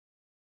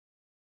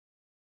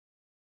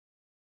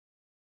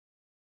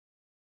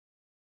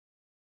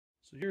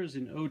So here's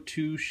an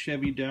 02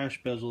 Chevy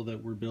dash bezel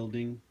that we're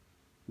building.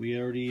 We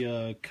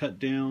already cut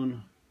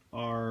down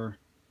our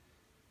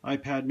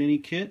iPad mini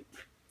kit,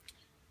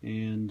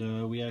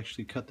 and we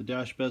actually cut the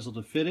dash bezel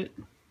to fit it.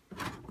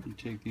 You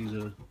take these,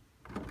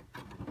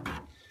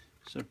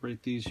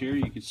 separate these here.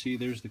 You can see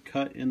there's the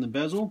cut in the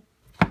bezel.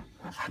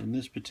 In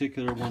this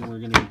particular one, we're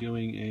going to be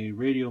doing a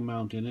radio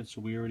mount in it,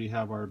 so we already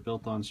have our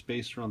built-on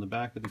spacer on the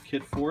back of the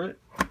kit for it.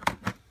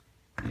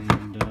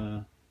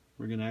 And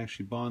we're going to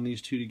actually bond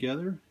these two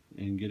together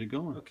and get it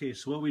going. Okay,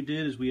 so what we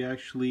did is we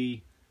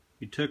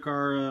took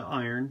our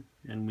iron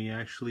and we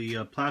actually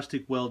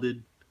plastic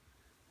welded.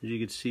 As you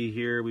can see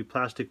here, we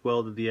plastic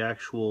welded the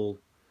actual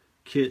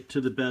kit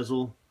to the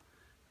bezel.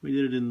 We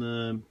did it in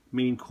the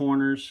main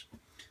corners,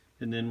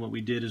 and then what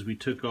we did is we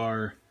took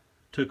our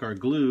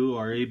glue,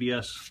 our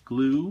ABS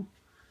glue,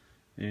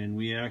 and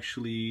we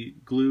actually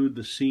glued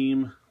the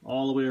seam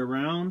all the way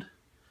around,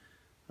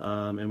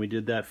 and we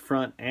did that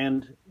front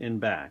and in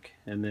back.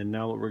 And then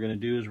now what we're going to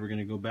do is we're going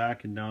to go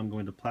back, and now I'm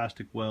going to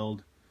plastic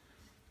weld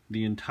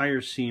the entire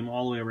seam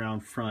all the way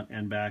around front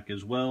and back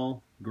as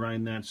well,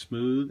 grind that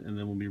smooth, and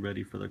then we'll be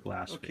ready for the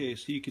glass. Okay,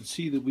 so you can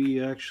see that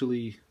we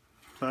actually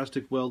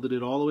plastic welded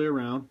it all the way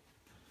around,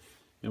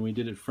 and we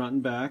did it front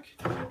and back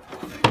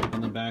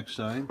on the back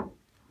side.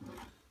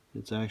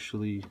 It's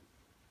actually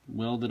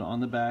welded on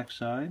the back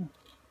side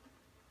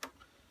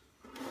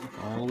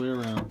all the way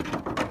around.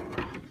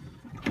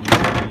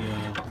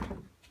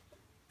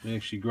 We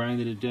actually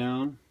grinded it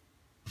down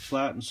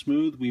flat and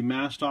smooth. We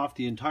masked off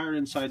the entire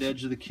inside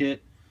edge of the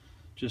kit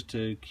just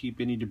to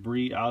keep any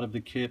debris out of the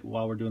kit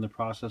while we're doing the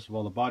process of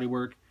all the body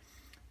work.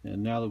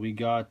 And now that we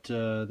got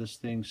this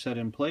thing set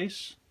in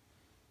place,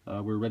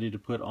 we're ready to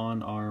put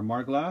on our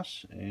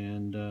Marglass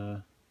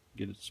and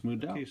get it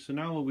smoothed out. Okay, so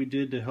now what we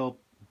did to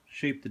help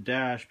shape the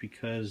dash,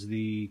 because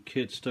the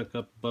kit stuck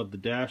up above the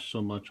dash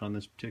so much on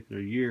this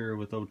particular year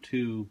with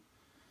 02,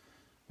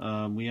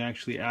 we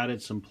actually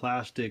added some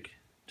plastic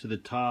to the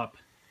top,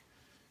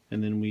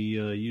 and then we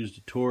used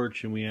a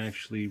torch and we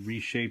actually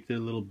reshaped it a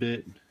little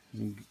bit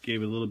and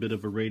gave it a little bit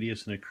of a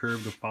radius and a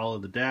curve to follow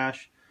the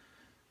dash.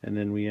 And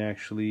then we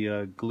actually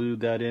glued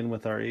that in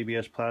with our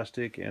ABS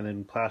plastic, and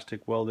then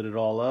plastic welded it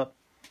all up.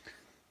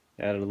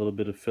 Added a little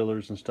bit of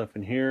fillers and stuff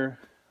in here.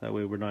 That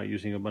way we're not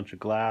using a bunch of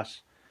glass.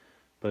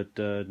 But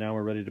now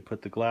we're ready to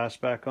put the glass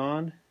back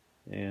on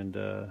and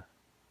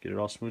get it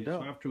all smoothed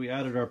out. So after we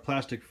added our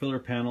plastic filler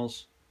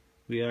panels,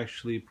 we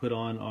actually put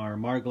on our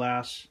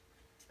Marglass,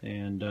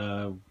 and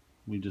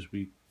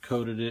we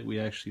coated it. We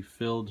actually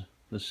filled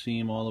the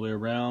seam all the way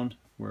around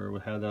where we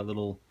had that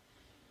little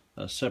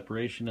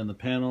separation in the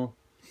panel.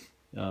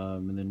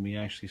 And then we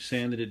actually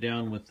sanded it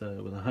down with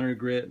a 100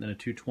 grit and then a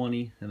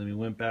 220, and then we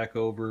went back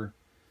over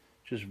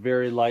just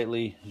very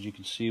lightly, as you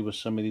can see with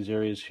some of these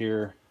areas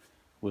here,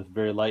 with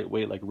very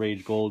lightweight like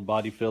Rage Gold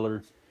body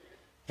filler,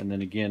 and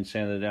then again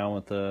sanded it down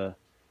with a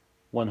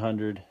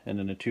 100 and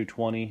then a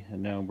 220.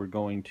 And now we're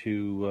going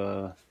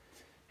to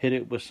hit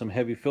it with some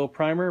heavy fill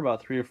primer,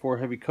 about 3 or 4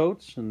 heavy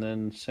coats, and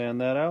then sand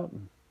that out,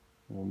 and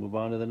we'll move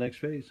on to the next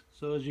phase.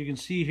 So as you can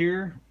see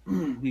here,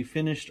 we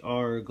finished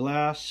our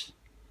glass.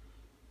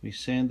 We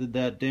sanded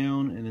that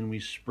down, and then we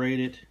sprayed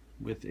it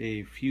with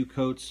a few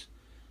coats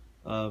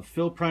of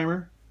fill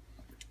primer.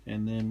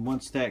 And then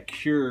once that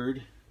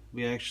cured,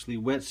 we actually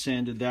wet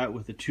sanded that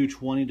with a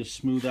 220 to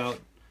smooth out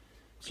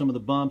some of the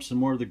bumps and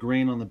more of the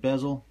grain on the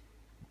bezel.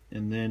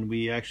 And then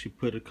we actually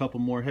put a couple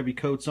more heavy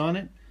coats on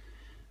it.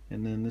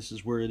 And then this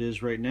is where it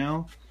is right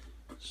now.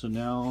 So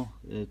now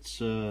it's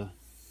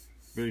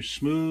very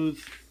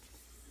smooth.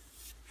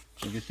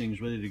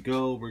 Everything's ready to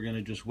go. We're going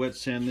to just wet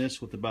sand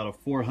this with about a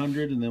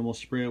 400, and then we'll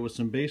spray it with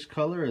some base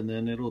color, and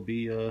then it'll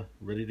be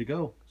ready to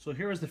go. So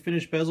here is the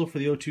finished bezel for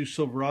the 02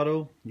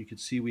 Silverado. You can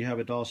see we have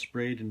it all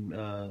sprayed,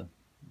 and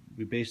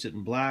we based it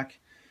in black.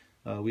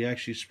 We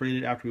actually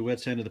sprayed it after we wet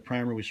sanded the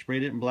primer. We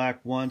sprayed it in black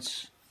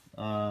once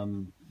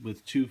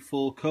with 2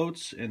 full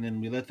coats, and then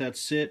we let that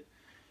sit.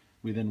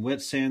 We then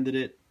wet sanded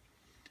it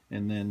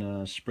and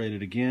then sprayed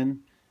it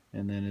again,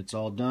 and then it's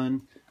all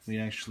done. We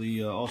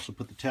actually also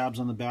put the tabs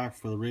on the back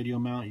for the radio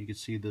mount. You can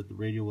see that the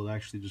radio will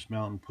actually just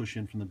mount and push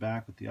in from the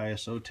back with the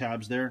ISO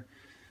tabs there.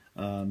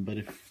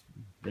 But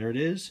there it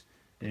is.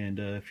 And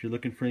if you're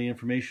looking for any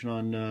information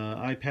on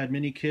iPad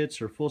mini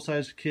kits or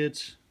full-size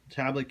kits,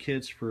 tablet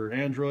kits for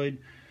Android,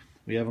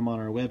 we have them on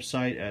our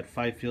website at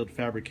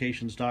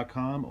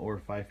FifieldFabrications.com or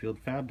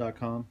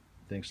FifieldFab.com.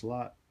 Thanks a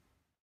lot.